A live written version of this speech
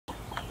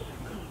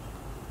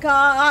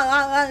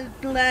God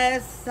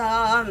bless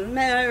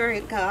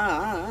America,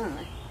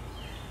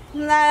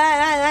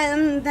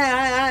 land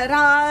that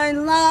I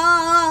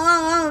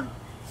love.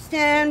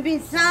 Stand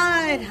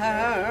beside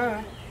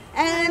her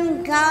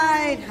and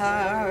guide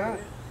her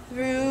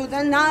through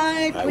the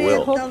night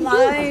with the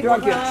light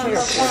from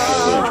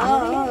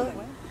above.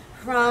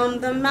 From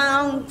the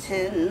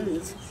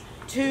mountains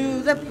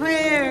to the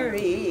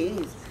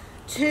prairies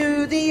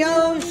to the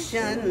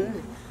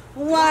ocean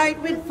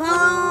white with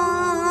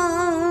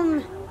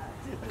foam.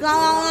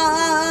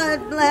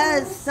 God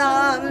bless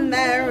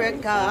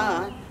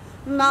America,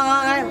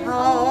 my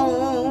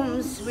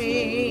home,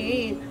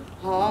 sweet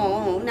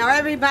home. Now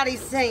everybody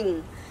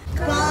sing.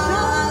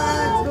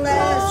 God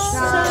bless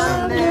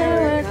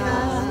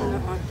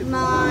America,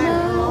 my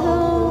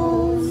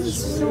home,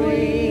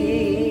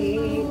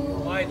 sweet.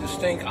 My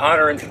distinct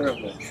honor and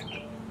privilege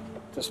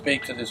to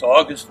speak to this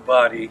august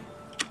body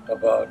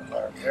about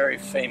our very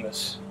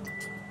famous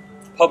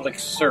public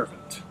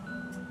servant,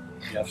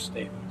 Jeff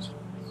Stabins.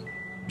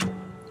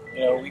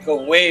 You know, we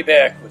go way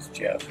back with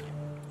Jeff,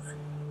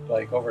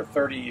 like over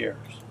 30 years,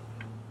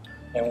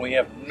 and we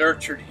have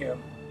nurtured him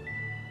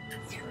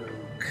through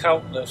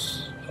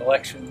countless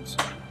elections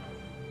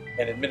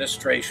and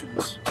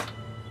administrations,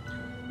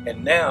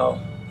 and now,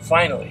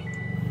 finally,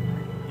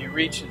 he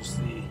reaches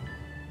the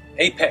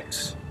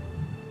apex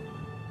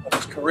of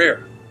his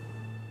career,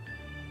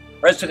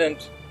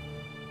 President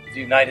of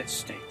the United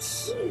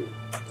States.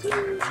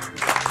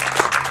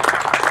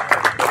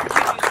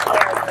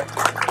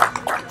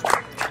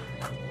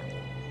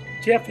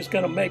 Jeff is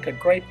going to make a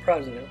great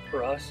president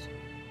for us.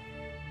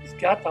 He's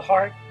got the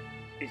heart,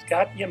 he's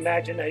got the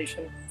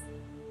imagination,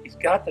 he's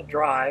got the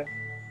drive,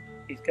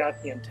 he's got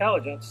the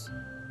intelligence,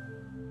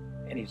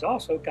 and he's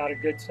also got a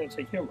good sense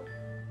of humor.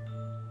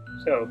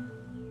 So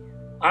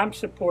I'm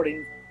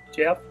supporting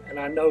Jeff, and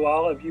I know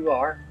all of you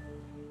are,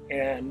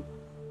 and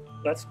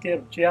let's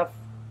give Jeff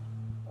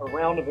a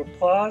round of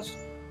applause,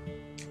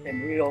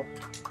 and we'll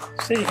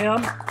see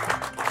him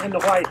in the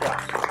White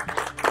House.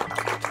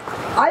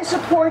 I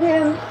support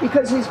him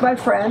because he's my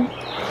friend.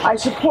 I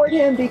support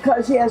him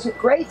because he has a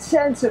great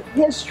sense of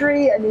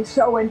history and he's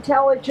so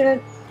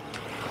intelligent.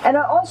 And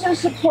I also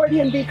support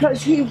him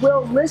because he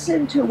will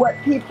listen to what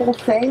people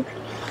think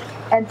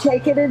and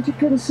take it into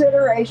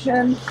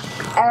consideration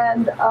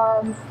and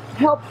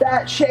help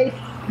that shape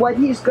what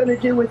he's going to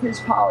do with his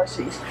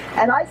policies.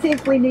 And I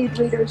think we need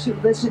leaders who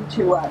listen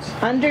to us.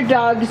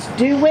 Underdogs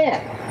do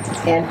win,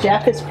 and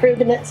Jeff has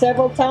proven it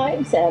several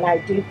times, and I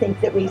do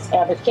think that we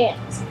have a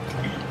chance.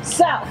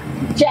 So,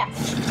 Jeff,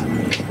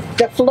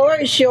 the floor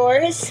is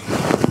yours.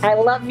 I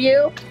love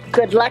you.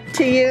 Good luck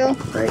to you.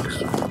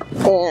 Thanks.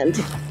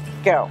 And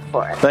go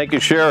for it. Thank you,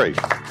 Sherry.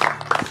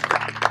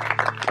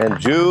 And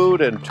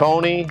Jude and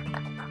Tony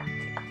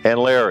and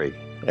Larry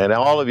and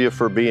all of you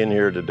for being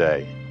here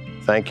today.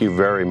 Thank you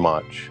very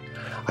much.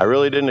 I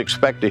really didn't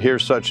expect to hear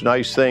such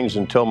nice things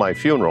until my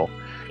funeral,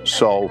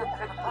 so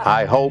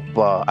I hope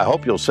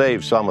you'll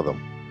save some of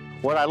them.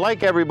 What I'd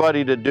like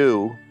everybody to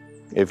do,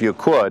 if you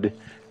could,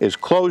 is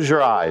close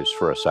your eyes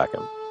for a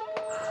second.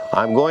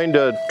 I'm going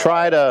to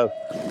try to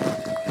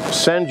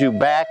send you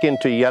back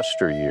into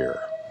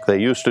yesteryear. They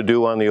used to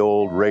do on the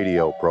old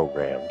radio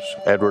programs,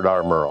 Edward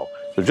R. Murrow.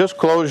 So just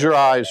close your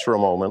eyes for a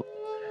moment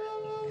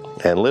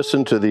and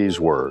listen to these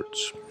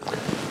words.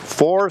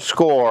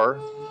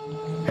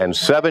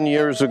 407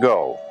 years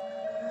ago,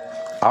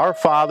 our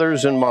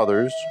fathers and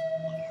mothers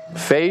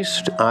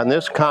faced on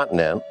this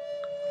continent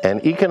an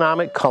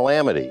economic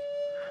calamity,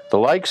 the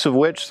likes of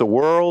which the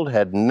world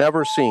had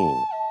never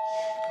seen.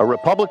 A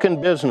Republican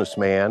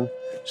businessman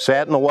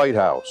sat in the White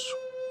House,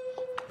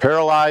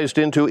 paralyzed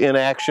into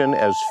inaction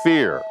as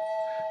fear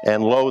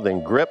and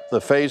loathing gripped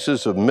the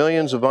faces of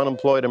millions of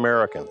unemployed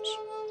Americans.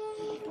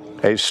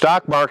 A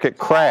stock market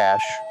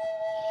crash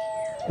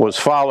was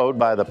followed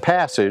by the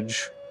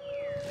passage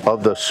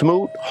of the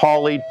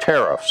Smoot-Hawley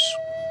tariffs,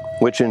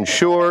 which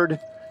ensured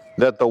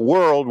that the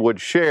world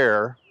would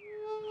share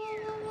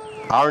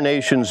our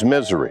nation's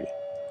misery.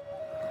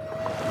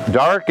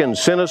 Dark and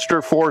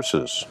sinister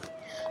forces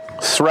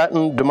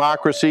threatened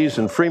democracies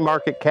and free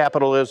market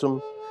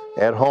capitalism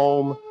at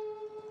home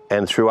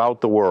and throughout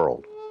the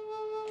world.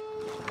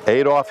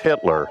 Adolf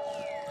Hitler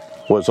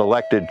was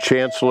elected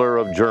Chancellor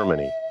of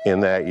Germany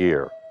in that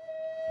year.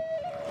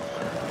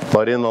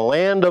 But in the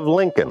land of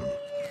Lincoln,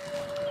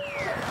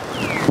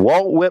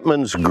 Walt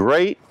Whitman's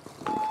great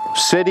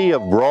city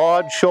of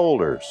broad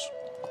shoulders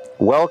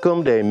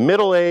welcomed a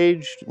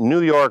middle-aged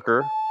New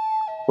Yorker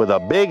with a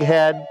big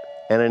head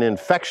and an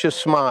infectious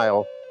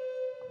smile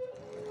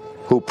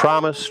who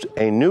promised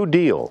a new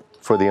deal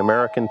for the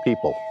American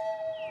people.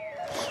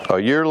 A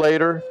year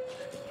later,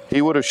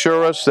 he would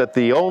assure us that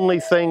the only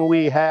thing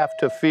we have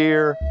to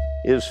fear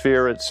is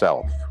fear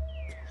itself,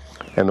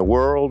 and the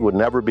world would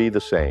never be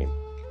the same.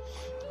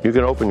 You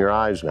can open your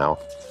eyes now.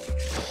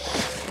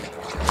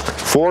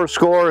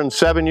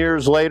 407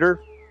 years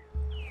later,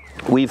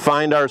 we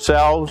find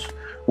ourselves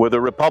with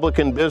a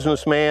Republican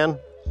businessman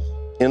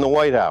in the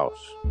White House,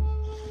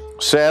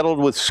 saddled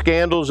with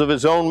scandals of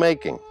his own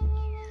making,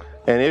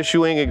 and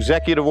issuing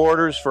executive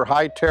orders for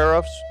high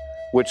tariffs,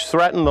 which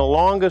threaten the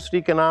longest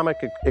economic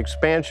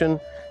expansion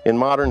in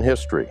modern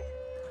history.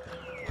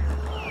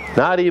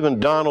 Not even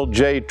Donald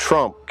J.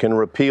 Trump can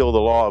repeal the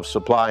law of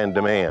supply and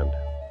demand.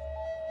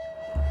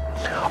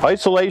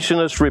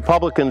 Isolationist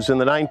Republicans in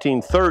the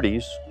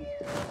 1930s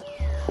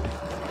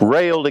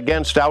railed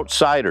against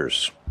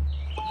outsiders,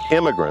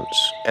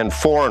 immigrants, and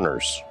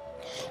foreigners,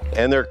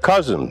 and their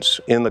cousins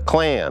in the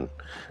Klan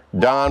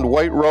donned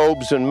white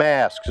robes and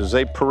masks as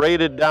they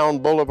paraded down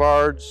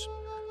boulevards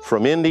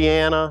from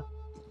Indiana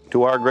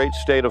to our great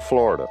state of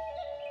Florida.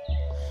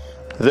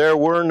 There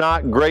were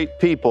not great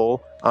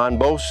people on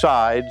both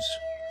sides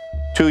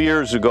 2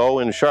 years ago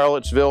in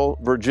Charlottesville,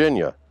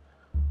 Virginia,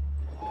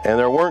 and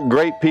there weren't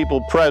great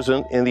people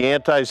present in the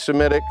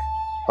anti-Semitic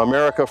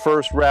America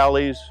First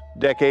rallies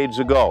decades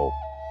ago.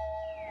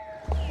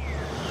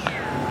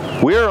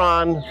 We're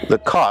on the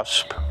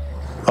cusp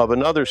of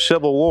another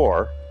civil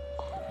war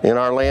in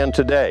our land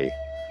today,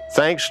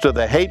 thanks to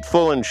the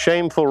hateful and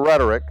shameful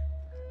rhetoric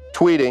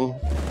tweeting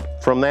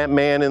from that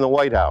man in the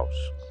White House.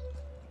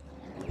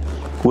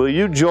 Will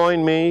you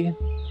join me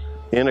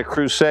in a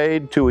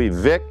crusade to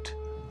evict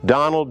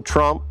Donald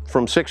Trump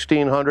from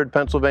 1600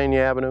 Pennsylvania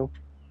Avenue?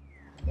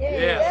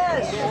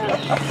 Yes.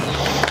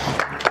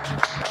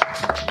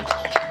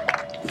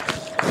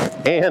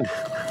 And,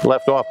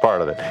 left off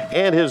part of it,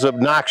 and his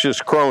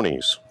obnoxious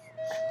cronies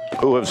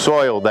who have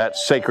soiled that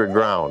sacred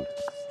ground.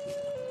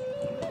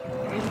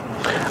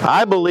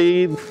 I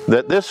believe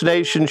that this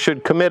nation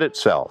should commit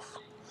itself,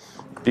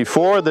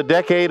 before the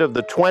decade of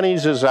the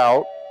 20s is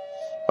out,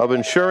 of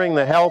ensuring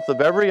the health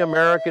of every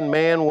American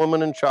man,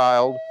 woman, and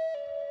child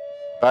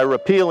by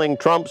repealing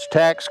Trump's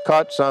tax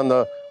cuts on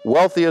the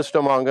wealthiest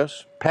among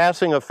us,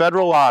 passing a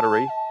federal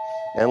lottery,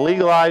 and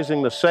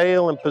legalizing the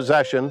sale and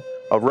possession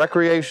of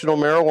recreational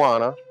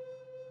marijuana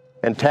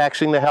and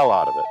taxing the hell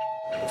out of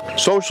it.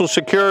 Social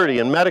Security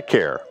and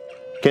Medicare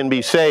can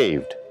be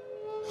saved.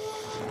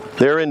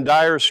 They're in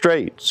dire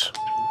straits.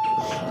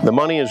 The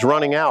money is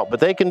running out, but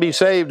they can be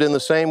saved in the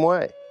same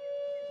way.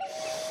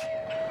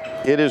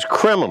 It is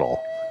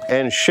criminal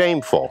and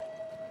shameful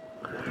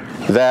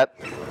that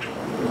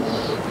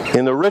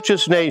in the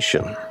richest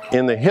nation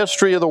in the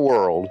history of the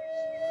world,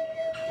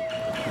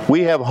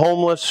 we have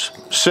homeless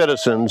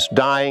citizens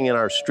dying in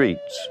our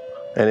streets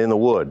and in the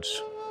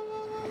woods.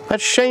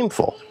 That's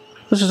shameful.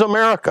 This is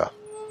America.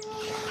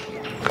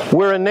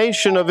 We're a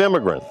nation of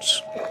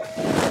immigrants.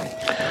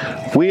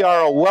 We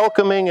are a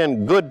welcoming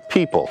and good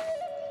people.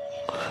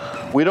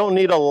 We don't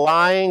need a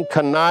lying,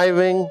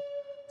 conniving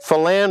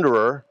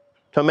philanderer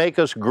to make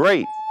us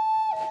great.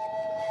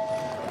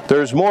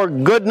 There's more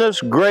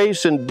goodness,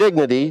 grace, and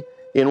dignity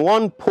in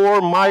one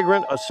poor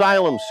migrant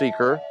asylum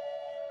seeker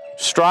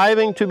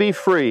striving to be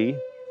free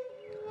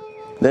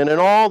than in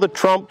all the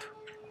Trump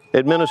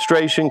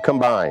administration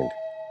combined.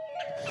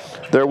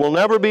 There will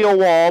never be a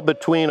wall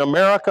between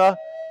America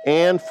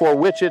and for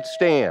which it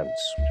stands.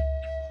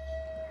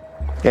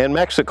 And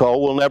Mexico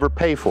will never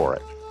pay for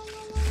it.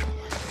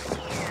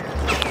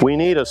 We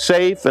need a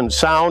safe and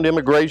sound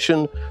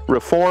immigration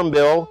reform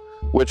bill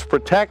which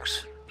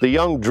protects the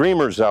young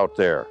dreamers out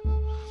there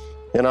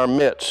in our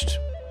midst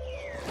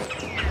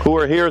who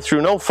are here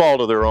through no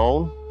fault of their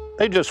own.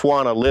 They just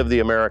want to live the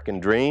American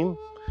dream.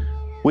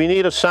 We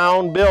need a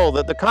sound bill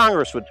that the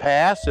Congress would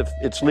pass if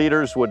its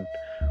leaders would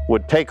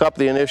take up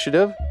the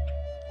initiative,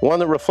 one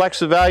that reflects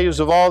the values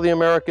of all the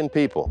American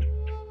people.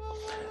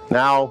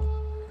 Now,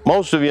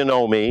 most of you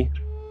know me.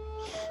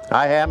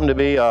 I happen to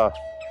be a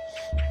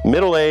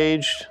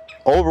middle-aged,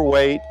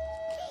 overweight,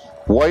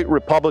 white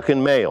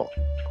Republican male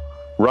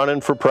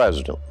running for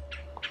president.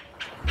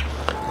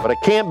 But I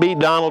can't beat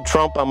Donald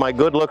Trump on my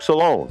good looks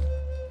alone.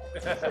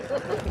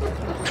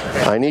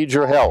 I need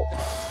your help.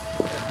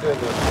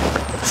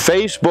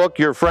 Facebook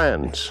your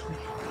friends.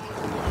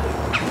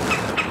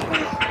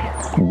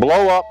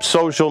 Blow up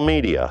social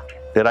media.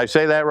 Did I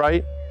say that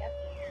right?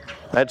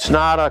 That's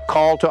not a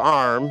call to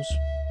arms,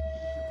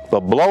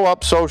 but blow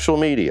up social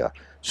media.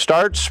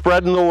 Start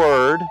spreading the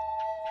word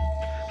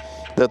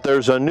that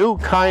there's a new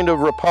kind of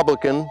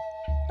Republican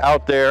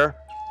out there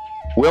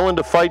willing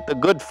to fight the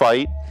good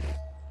fight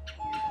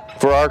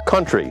for our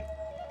country,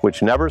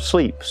 which never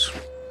sleeps.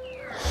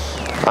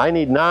 I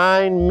need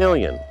 9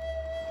 million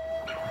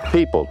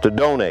people to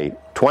donate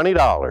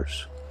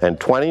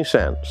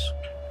 $20.20,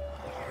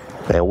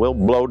 and we'll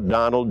blow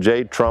Donald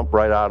J. Trump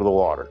right out of the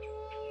water.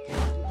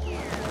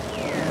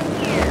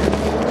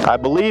 I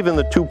believe in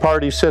the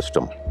two-party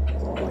system.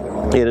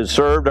 It has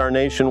served our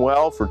nation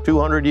well for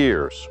 200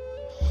 years.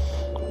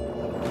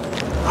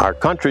 Our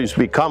country's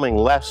becoming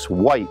less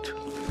white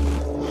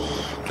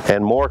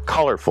and more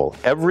colorful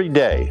every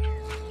day.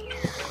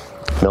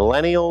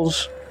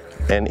 Millennials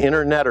and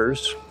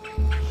interneters,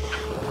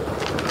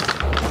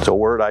 it's a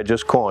word I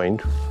just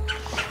coined,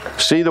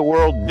 see the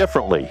world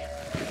differently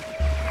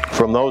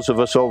from those of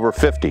us over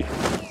 50.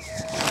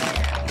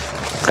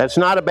 That's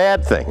not a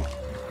bad thing.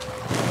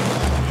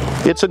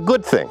 It's a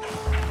good thing.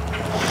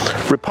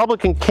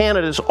 Republican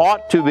candidates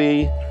ought to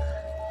be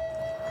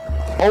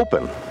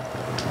open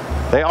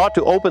They ought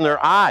to open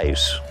their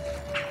eyes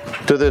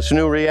to this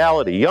new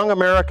reality. Young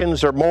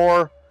Americans are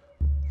more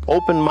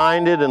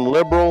open-minded and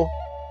liberal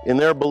in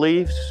their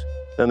beliefs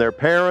than their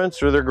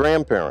parents or their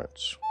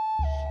grandparents.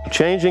 The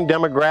changing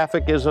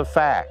demographic is a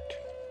fact.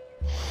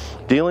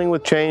 Dealing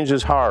with change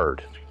is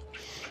hard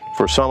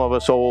for some of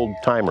us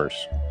old-timers,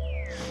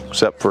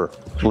 except for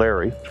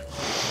Larry.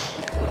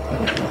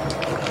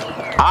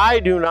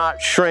 I do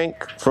not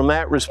shrink from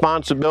that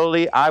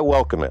responsibility. I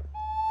welcome it.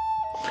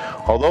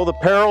 Although the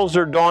perils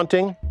are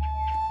daunting,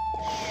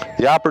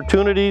 the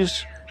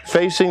opportunities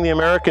facing the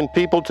American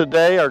people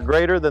today are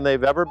greater than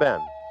they've ever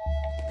been.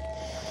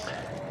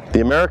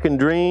 The American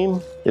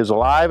dream is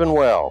alive and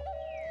well,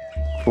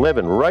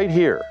 living right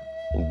here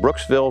in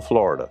Brooksville,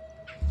 Florida.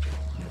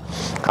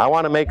 I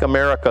want to make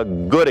America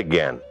good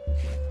again.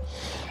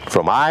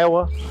 From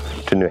Iowa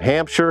to New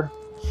Hampshire,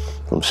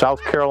 from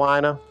South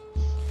Carolina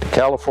to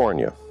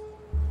California.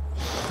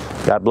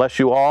 God bless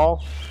you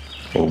all,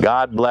 and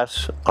God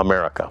bless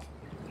America.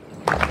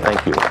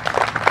 Thank you.